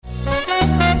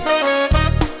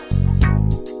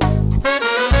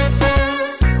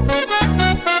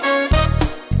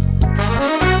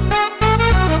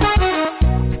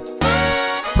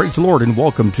the Lord, and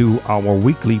welcome to our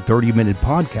weekly 30-minute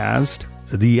podcast,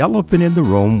 The Elephant in the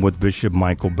Room with Bishop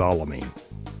Michael Bellamy.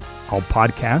 Our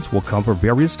podcast will cover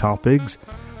various topics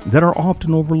that are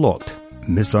often overlooked,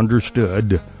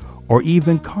 misunderstood, or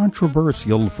even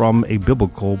controversial from a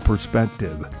biblical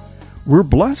perspective. We're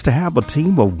blessed to have a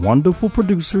team of wonderful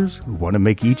producers who want to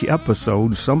make each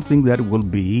episode something that will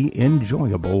be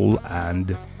enjoyable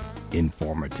and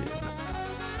informative.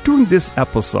 During this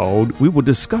episode, we will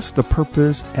discuss the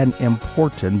purpose and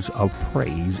importance of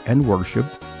praise and worship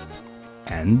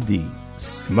and the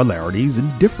similarities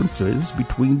and differences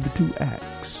between the two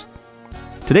acts.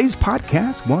 Today's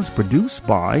podcast was produced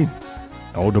by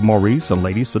Elder Maurice and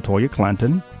Lady Satoya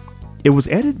Clanton. It was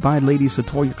edited by Lady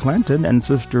Satoya Clanton and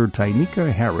Sister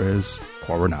Tainika Harris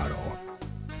Coronado.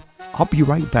 I'll be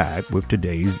right back with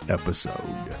today's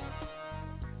episode.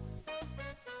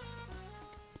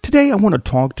 Today I want to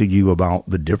talk to you about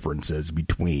the differences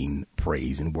between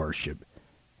praise and worship.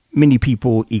 Many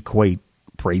people equate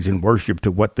praise and worship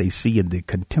to what they see in the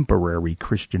contemporary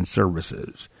Christian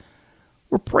services,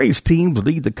 where praise teams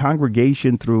lead the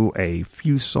congregation through a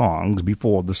few songs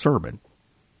before the sermon.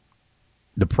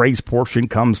 The praise portion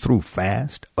comes through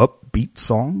fast, upbeat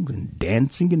songs and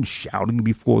dancing and shouting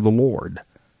before the Lord.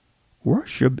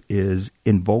 Worship is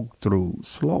invoked through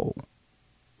slow,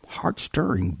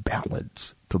 heart-stirring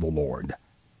ballads to the Lord.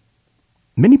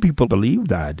 Many people believe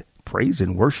that praise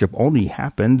and worship only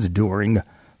happens during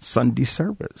Sunday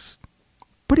service,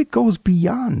 but it goes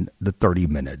beyond the 30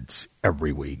 minutes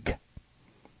every week.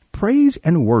 Praise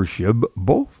and worship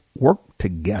both work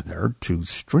together to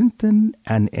strengthen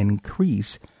and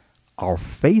increase our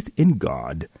faith in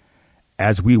God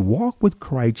as we walk with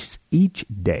Christ each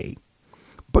day.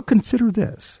 But consider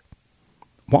this.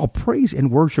 While praise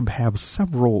and worship have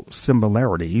several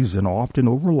similarities and often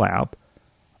overlap,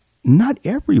 not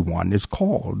everyone is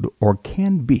called or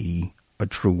can be a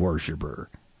true worshiper.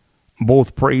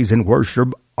 Both praise and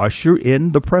worship usher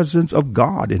in the presence of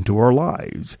God into our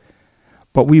lives,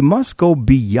 but we must go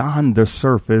beyond the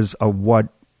surface of what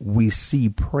we see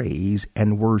praise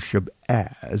and worship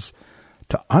as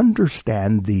to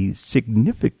understand the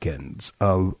significance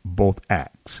of both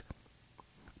acts.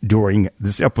 During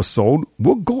this episode,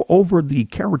 we'll go over the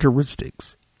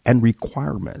characteristics and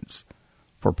requirements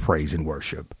for praise and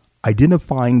worship,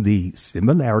 identifying the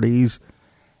similarities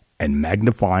and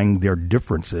magnifying their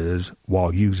differences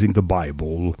while using the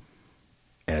Bible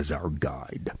as our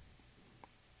guide.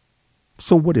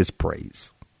 So what is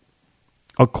praise?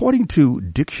 According to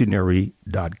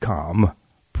dictionary.com,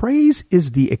 praise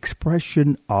is the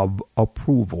expression of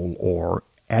approval or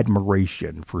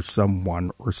admiration for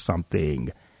someone or something.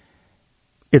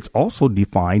 It's also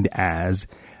defined as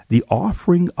the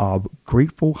offering of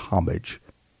grateful homage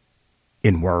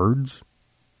in words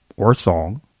or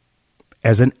song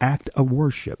as an act of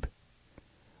worship.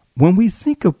 When we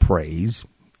think of praise,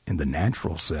 in the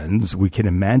natural sense, we can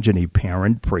imagine a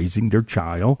parent praising their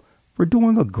child for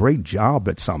doing a great job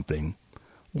at something,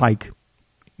 like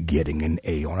getting an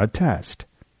A on a test,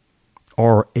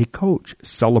 or a coach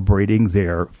celebrating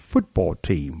their football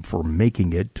team for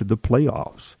making it to the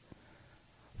playoffs.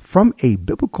 From a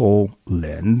biblical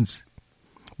lens,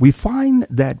 we find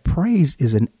that praise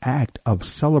is an act of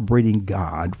celebrating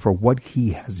God for what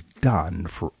He has done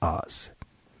for us.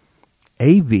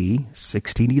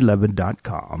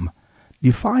 AV1611.com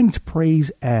defines praise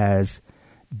as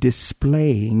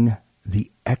displaying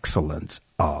the excellence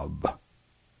of.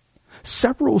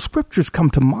 Several scriptures come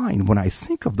to mind when I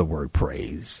think of the word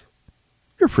praise.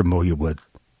 You're familiar with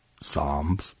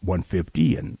Psalms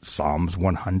 150 and Psalms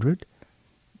 100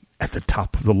 at the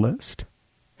top of the list.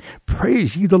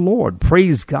 Praise ye the Lord.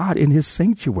 Praise God in His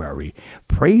sanctuary.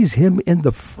 Praise Him in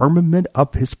the firmament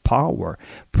of His power.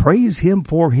 Praise Him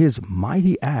for His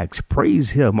mighty acts.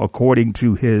 Praise Him according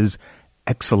to His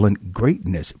excellent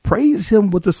greatness. Praise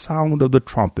Him with the sound of the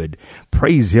trumpet.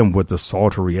 Praise Him with the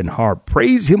psaltery and harp.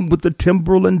 Praise Him with the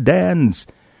timbrel and dance.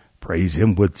 Praise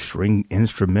Him with string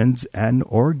instruments and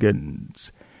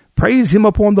organs. Praise Him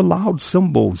upon the loud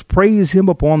cymbals. Praise Him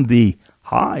upon the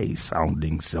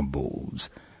high-sounding cymbals.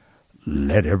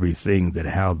 Let everything that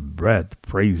hath breath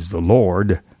praise the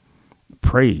Lord.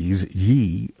 Praise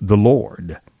ye the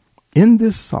Lord. In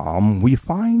this psalm, we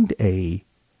find a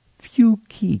few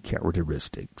key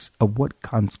characteristics of what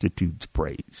constitutes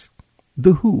praise.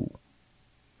 The who?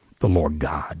 The Lord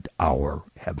God, our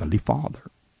Heavenly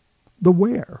Father. The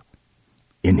where?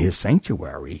 In His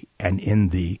sanctuary and in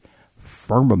the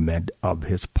firmament of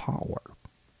His power.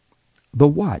 The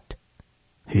what?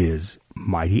 His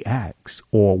mighty acts,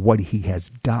 or what He has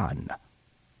done.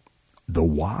 The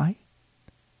why?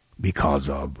 Because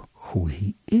of who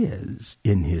he is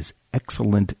in his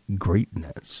excellent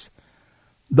greatness.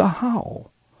 The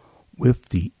how, with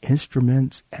the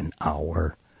instruments and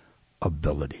our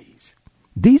abilities.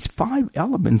 These 5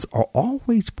 elements are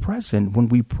always present when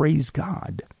we praise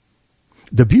God.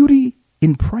 The beauty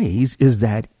in praise is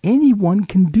that anyone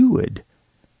can do it,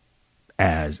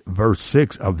 as verse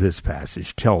 6 of this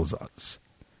passage tells us.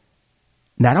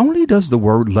 Not only does the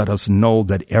word let us know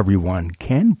that everyone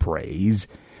can praise,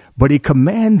 but it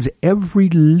commands every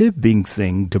living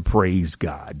thing to praise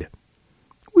God.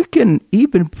 We can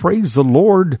even praise the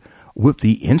Lord with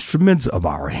the instruments of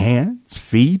our hands,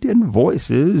 feet, and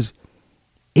voices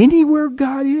anywhere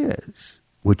God is,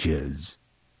 which is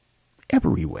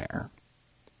everywhere.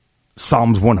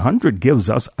 Psalms 100 gives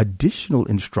us additional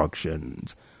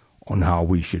instructions on how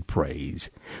we should praise.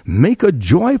 Make a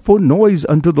joyful noise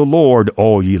unto the Lord,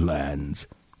 all ye lands.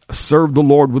 Serve the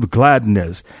Lord with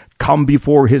gladness. Come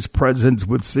before his presence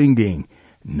with singing.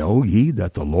 Know ye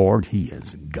that the Lord, he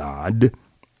is God.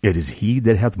 It is he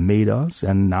that hath made us,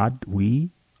 and not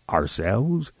we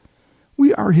ourselves.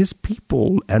 We are his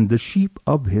people, and the sheep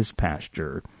of his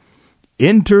pasture.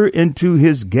 Enter into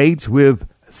his gates with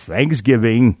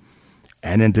thanksgiving,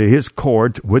 and into his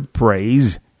courts with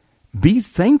praise. Be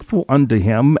thankful unto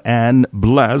him, and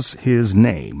bless his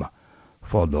name.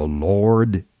 For the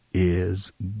Lord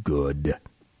is good.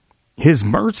 His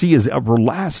mercy is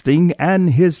everlasting,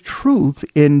 and his truth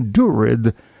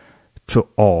endureth to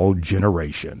all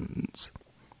generations.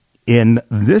 In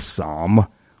this psalm,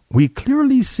 we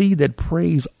clearly see that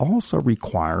praise also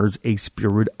requires a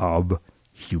spirit of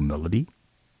humility,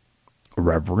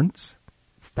 reverence,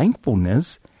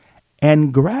 thankfulness,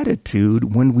 and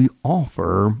gratitude when we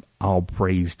offer our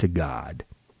praise to God.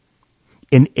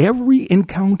 In every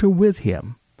encounter with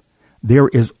him, there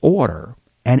is order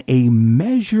and a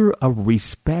measure of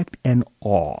respect and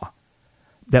awe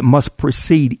that must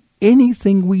precede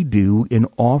anything we do in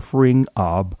offering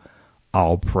up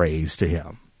our praise to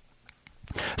him.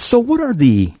 So what are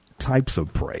the types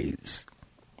of praise?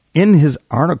 In his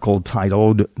article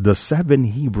titled The 7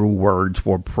 Hebrew Words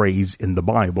for Praise in the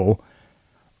Bible,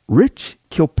 Rich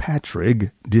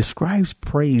Kilpatrick describes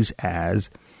praise as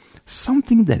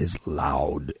something that is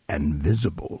loud and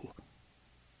visible.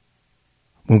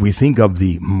 When we think of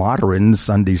the modern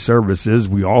Sunday services,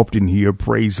 we often hear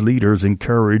praise leaders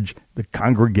encourage the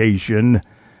congregation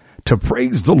to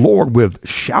praise the Lord with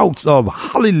shouts of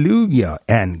hallelujah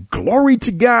and glory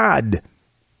to God.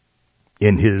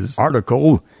 In his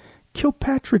article,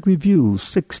 Kilpatrick reviews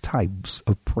 6 types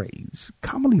of praise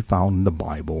commonly found in the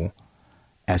Bible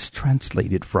as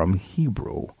translated from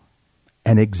Hebrew,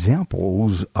 and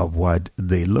examples of what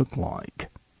they look like.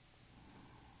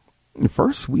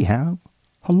 First, we have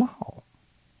halal,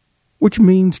 which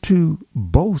means to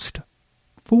boast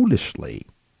foolishly,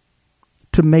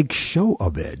 to make show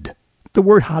of it. The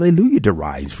word hallelujah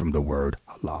derives from the word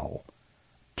halal.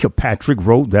 Kilpatrick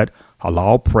wrote that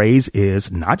halal praise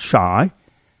is not shy,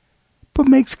 but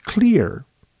makes clear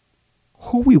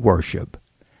who we worship,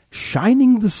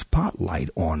 shining the spotlight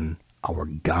on our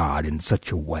God in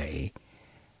such a way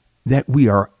that we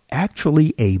are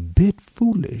actually a bit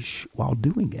foolish while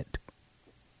doing it.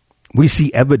 We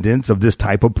see evidence of this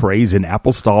type of praise in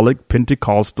apostolic,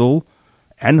 Pentecostal,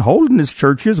 and holiness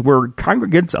churches where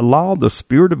congregants allow the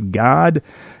Spirit of God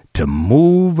to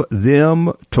move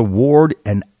them toward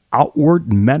an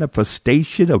outward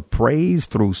manifestation of praise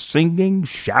through singing,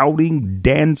 shouting,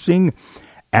 dancing,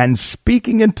 and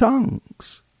speaking in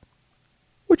tongues,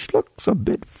 which looks a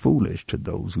bit foolish to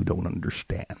those who don't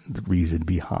understand the reason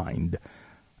behind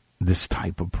this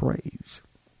type of praise.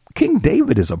 King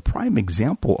David is a prime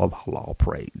example of halal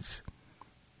praise.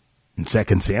 In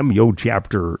 2 Samuel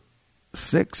chapter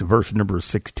 6, verse number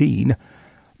 16,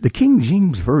 the King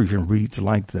James Version reads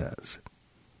like this: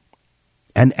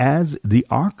 And as the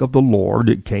ark of the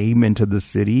Lord came into the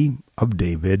city of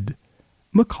David,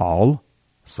 Michal,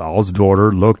 Saul's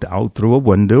daughter, looked out through a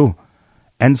window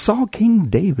and saw King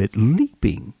David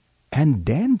leaping and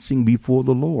dancing before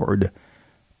the Lord,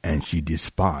 and she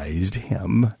despised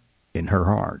him in her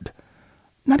heart.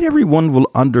 Not everyone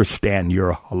will understand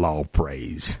your halal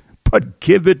praise, but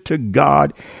give it to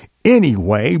God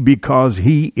anyway because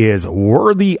he is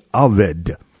worthy of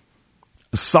it.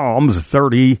 Psalms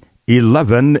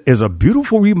 30:11 is a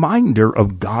beautiful reminder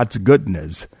of God's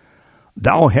goodness.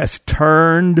 Thou hast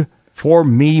turned for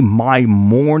me my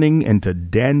mourning into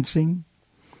dancing.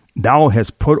 Thou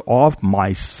hast put off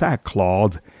my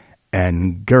sackcloth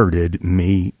and girded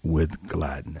me with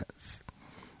gladness.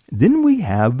 Then we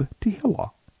have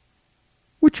Tehillah,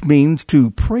 which means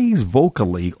to praise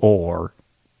vocally or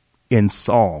in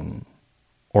song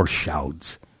or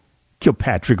shouts.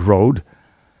 Kilpatrick wrote,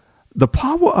 "The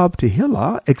power of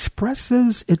Tehillah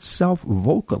expresses itself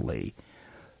vocally,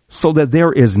 so that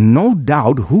there is no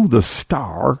doubt who the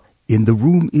star in the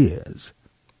room is.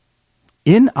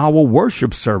 In our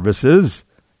worship services,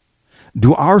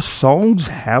 do our songs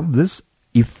have this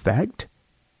effect?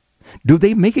 Do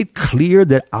they make it clear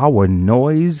that our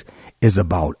noise is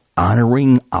about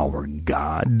honoring our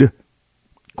God?"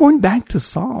 Going back to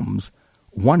Psalms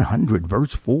 100,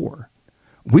 verse 4,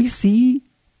 we see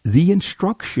the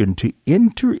instruction to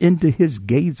enter into his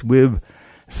gates with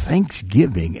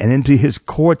thanksgiving and into his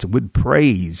courts with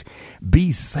praise.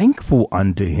 Be thankful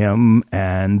unto him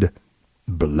and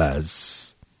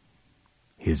bless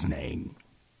his name.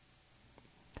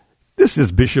 This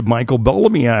is Bishop Michael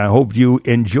Bellamy. I hope you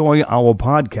enjoy our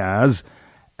podcast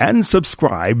and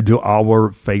subscribe to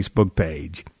our Facebook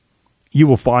page. You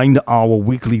will find our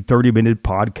weekly 30-minute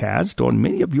podcast on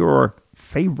many of your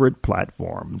favorite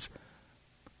platforms.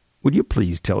 Would you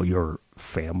please tell your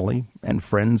family and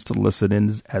friends to listen in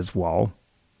as well?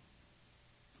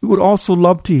 We would also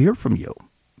love to hear from you.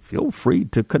 Feel free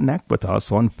to connect with us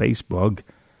on Facebook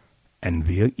and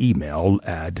via email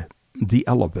at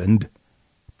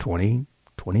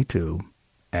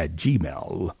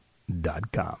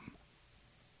theelephant2022@gmail.com.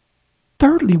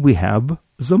 Thirdly, we have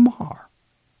Zamar,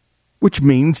 which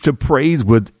means to praise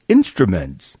with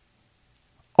instruments,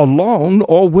 alone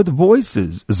or with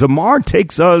voices. Zamar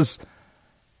takes us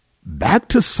back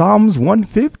to Psalms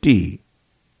 150,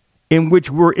 in which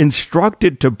we're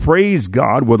instructed to praise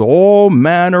God with all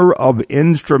manner of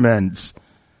instruments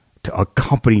to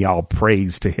accompany our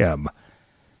praise to him.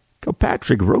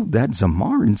 Kilpatrick wrote that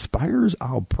Zamar inspires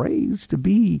our praise to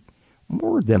be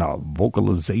more than a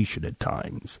vocalization at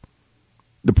times.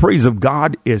 The praise of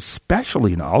God is special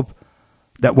enough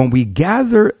that when we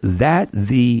gather that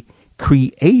the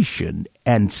creation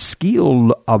and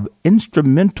skill of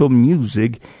instrumental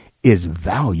music is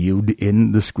valued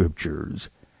in the scriptures,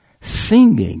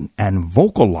 singing and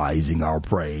vocalizing our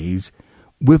praise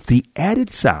with the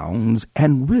added sounds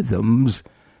and rhythms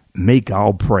make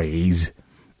our praise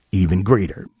even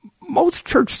greater. Most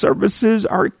church services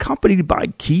are accompanied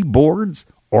by keyboards,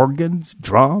 organs,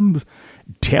 drums,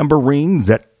 tambourines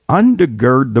that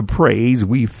undergird the praise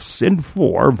we send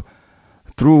forth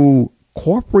through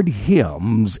corporate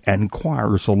hymns and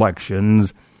choir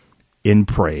selections in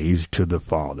praise to the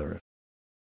Father.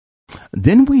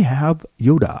 Then we have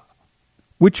Yoda,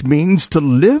 which means to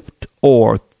lift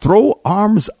or throw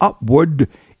arms upward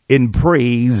in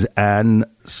praise and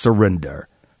surrender.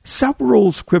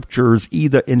 Several scriptures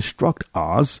either instruct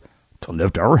us to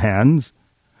lift our hands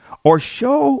or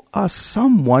show us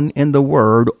someone in the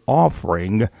Word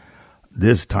offering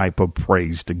this type of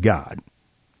praise to God.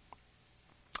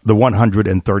 The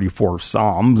 134th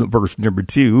Psalm, verse number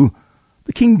 2,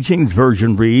 the King James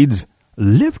Version reads,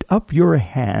 "Lift up your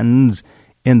hands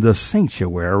in the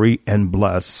sanctuary and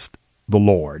bless the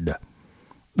Lord."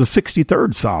 The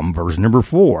 63rd Psalm, verse number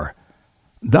 4,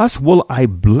 "Thus will I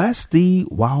bless thee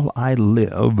while I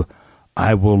live.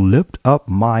 I will lift up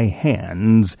my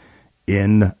hands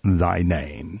in thy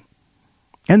name."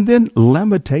 And then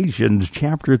Lamentations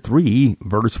chapter 3,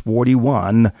 verse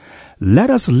 41, "Let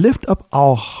us lift up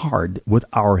our heart with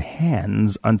our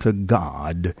hands unto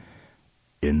God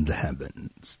in the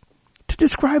heavens." To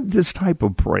describe this type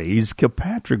of praise,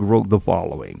 Kilpatrick wrote the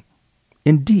following: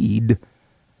 "Indeed,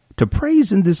 to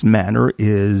praise in this manner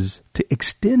is to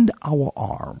extend our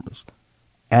arms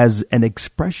as an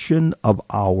expression of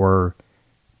our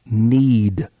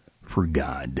need for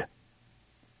God.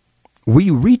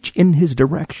 We reach in his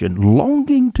direction,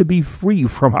 longing to be free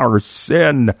from our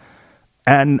sin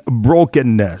and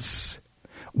brokenness.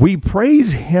 We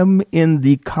praise him in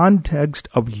the context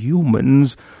of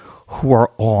humans who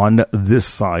are on this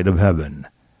side of heaven.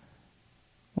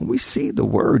 When we see the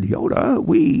word Yoda,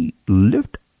 we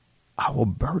lift our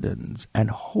burdens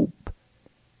and hope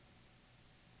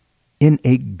in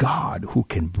a God who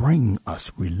can bring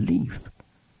us relief.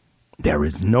 There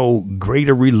is no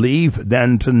greater relief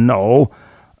than to know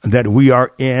that we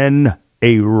are in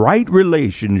a right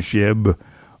relationship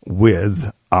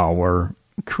with our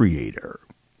Creator.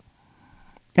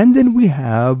 And then we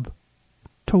have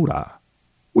Todah,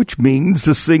 which means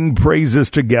to sing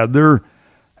praises together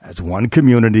as one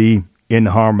community in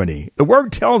harmony. The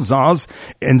word tells us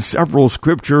in several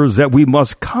scriptures that we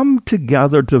must come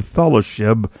together to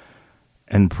fellowship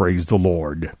and praise the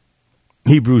Lord.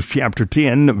 Hebrews chapter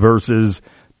 10, verses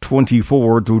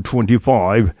 24 through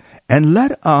 25, "And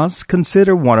let us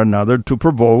consider one another to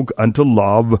provoke unto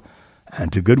love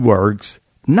and to good works,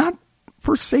 not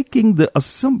forsaking the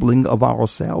assembling of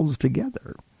ourselves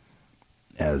together,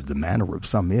 as the manner of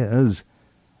some is,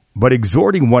 but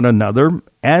exhorting one another,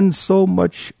 and so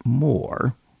much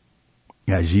more,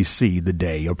 as ye see the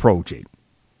day approaching.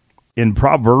 In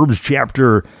Proverbs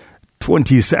chapter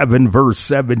 27, verse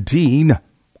 17,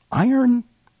 iron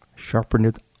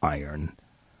sharpeneth iron,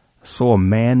 so a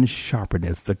man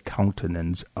sharpeneth the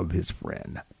countenance of his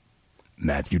friend.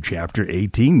 Matthew chapter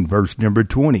 18, verse number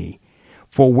 20,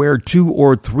 for where 2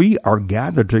 or 3 are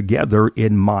gathered together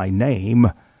in my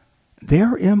name,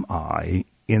 there am I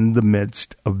in the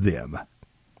midst of them.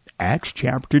 Acts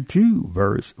chapter 2,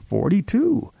 verse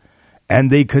 42,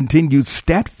 and they continued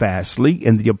steadfastly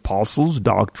in the apostles'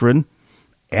 doctrine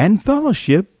and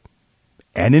fellowship,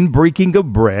 and in breaking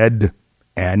of bread,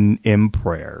 and in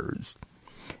prayers.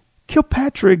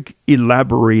 Kilpatrick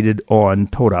elaborated on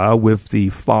Torah with the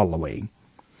following.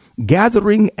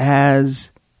 Gathering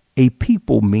as a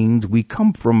people means we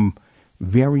come from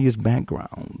various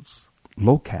backgrounds,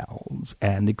 locales,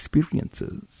 and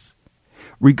experiences.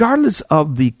 Regardless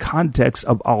of the context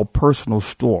of our personal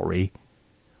story,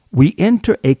 we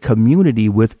enter a community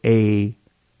with a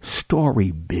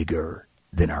story bigger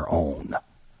than our own.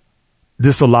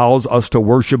 This allows us to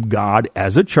worship God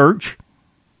as a church,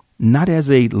 not as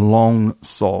a lone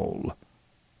soul.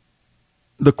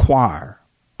 The choir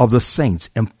of the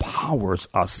saints empowers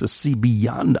us to see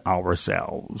beyond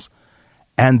ourselves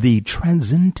and the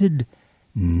transcendent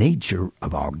nature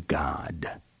of our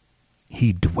God.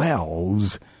 He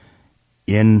dwells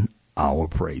in our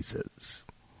praises.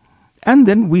 And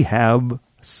then we have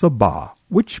Sabah,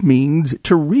 which means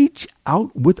to reach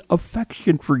out with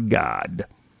affection for God,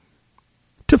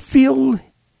 to feel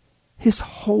his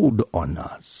hold on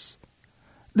us.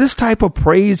 This type of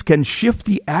praise can shift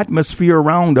the atmosphere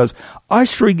around us,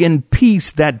 ushering in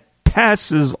peace that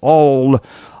passes all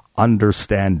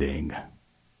understanding.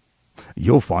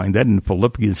 You'll find that in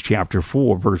Philippians chapter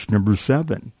 4, verse number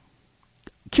 7.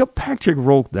 Kilpatrick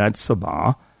wrote that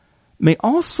Sabah may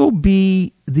also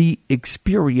be the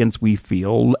experience we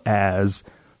feel as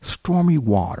stormy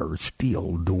water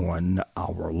still during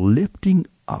our lifting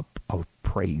up of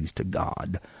praise to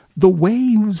God. The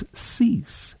waves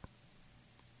cease.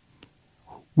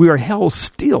 We are held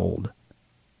still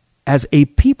as a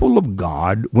people of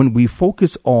God when we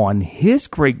focus on his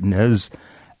greatness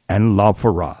and love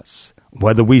for us.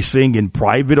 Whether we sing in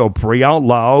private or pray out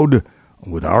loud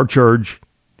with our church,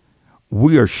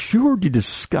 we are sure to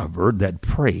discover that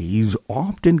praise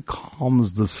often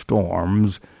calms the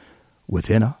storms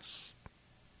within us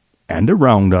and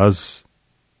around us,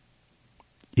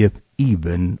 if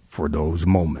even for those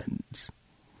moments.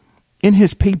 In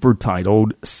his paper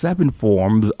titled 7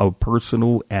 Forms of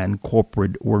Personal and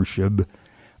Corporate Worship,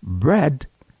 Brad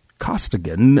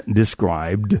Costigan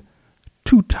described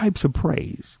 2 types of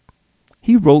praise.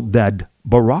 He wrote that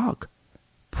Barak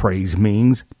praise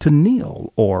means to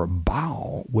kneel or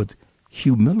bow with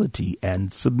humility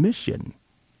and submission.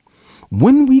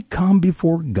 When we come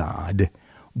before God,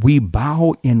 we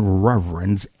bow in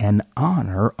reverence and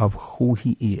honor of who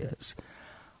he is,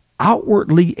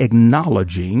 outwardly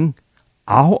acknowledging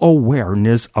our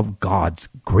awareness of God's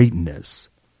greatness.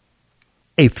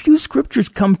 A few scriptures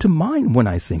come to mind when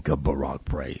I think of Barak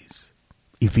praise.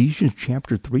 Ephesians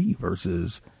chapter 3,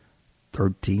 verses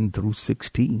 13 through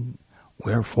 16.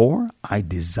 Wherefore I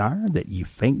desire that ye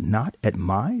faint not at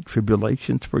my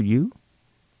tribulations for you,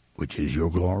 which is your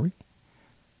glory.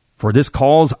 For this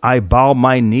cause I bow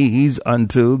my knees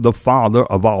unto the Father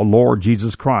of our Lord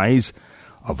Jesus Christ,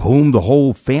 of whom the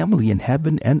whole family in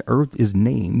heaven and earth is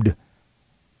named,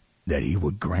 that he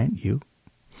would grant you,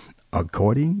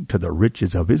 according to the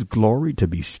riches of his glory, to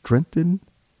be strengthened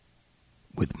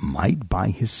with might by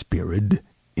his Spirit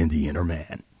in the inner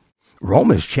man.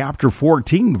 Romans chapter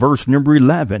 14, verse number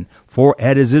 11, for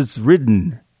as it is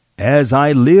written, as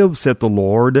I live, saith the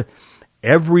Lord,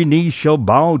 every knee shall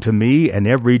bow to me, and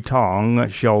every tongue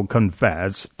shall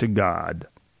confess to God.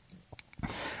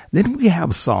 Then we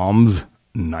have Psalms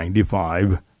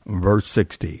 95, verse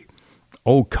 60.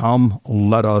 O come,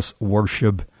 let us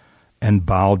worship and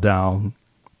bow down.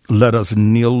 Let us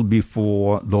kneel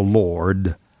before the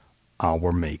Lord,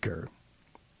 our Maker.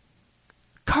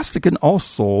 Costigan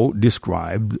also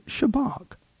described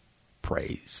Shabbat,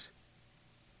 praise,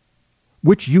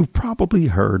 which you've probably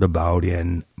heard about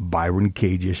in Byron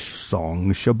Cage's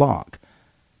song Shabbat,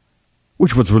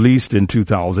 which was released in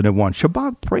 2001.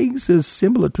 Shabbat praise is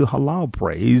similar to Halal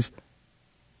praise,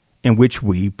 in which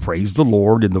we praise the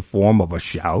Lord in the form of a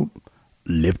shout,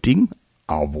 lifting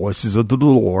our voices unto the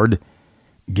Lord,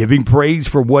 giving praise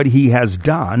for what he has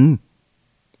done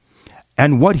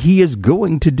and what he is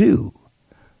going to do.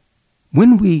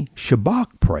 When we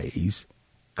Shabbat praise,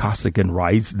 Costigan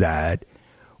writes that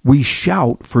we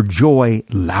shout for joy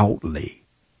loudly,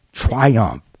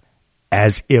 triumph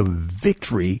as if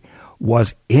victory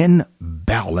was in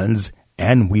balance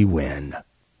and we win.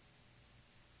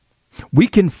 We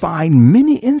can find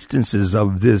many instances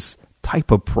of this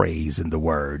type of praise in the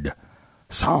Word.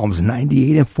 Psalms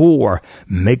 98:4,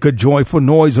 make a joyful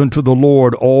noise unto the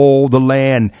Lord, all the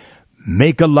land.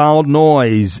 Make a loud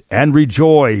noise and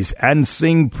rejoice and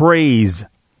sing praise.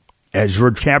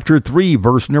 Ezra chapter 3,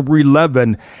 verse number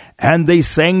 11, and they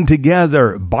sang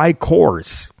together by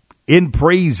course in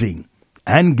praising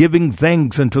and giving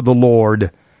thanks unto the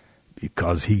Lord,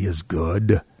 because he is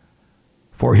good,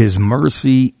 for his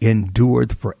mercy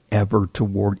endureth forever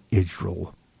toward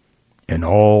Israel. And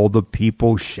all the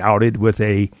people shouted with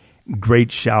a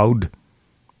great shout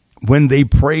when they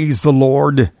praised the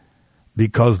Lord,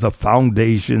 because the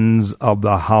foundations of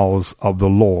the house of the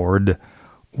Lord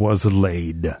was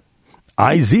laid.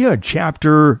 Isaiah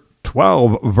chapter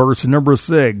 12, verse number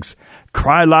 6,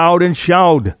 cry loud and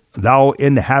shout, thou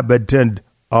inhabitant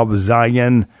of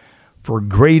Zion, for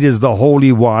great is the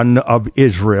Holy One of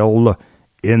Israel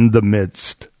in the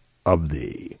midst of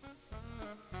thee.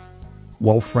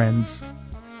 Well, friends,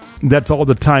 that's all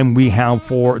the time we have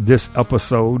for this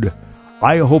episode.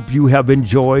 I hope you have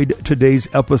enjoyed today's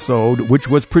episode, which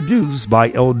was produced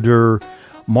by Elder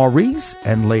Maurice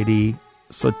and Lady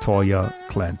Satoya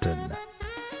Clanton.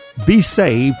 Be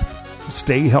safe,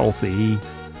 stay healthy,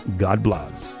 God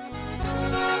bless.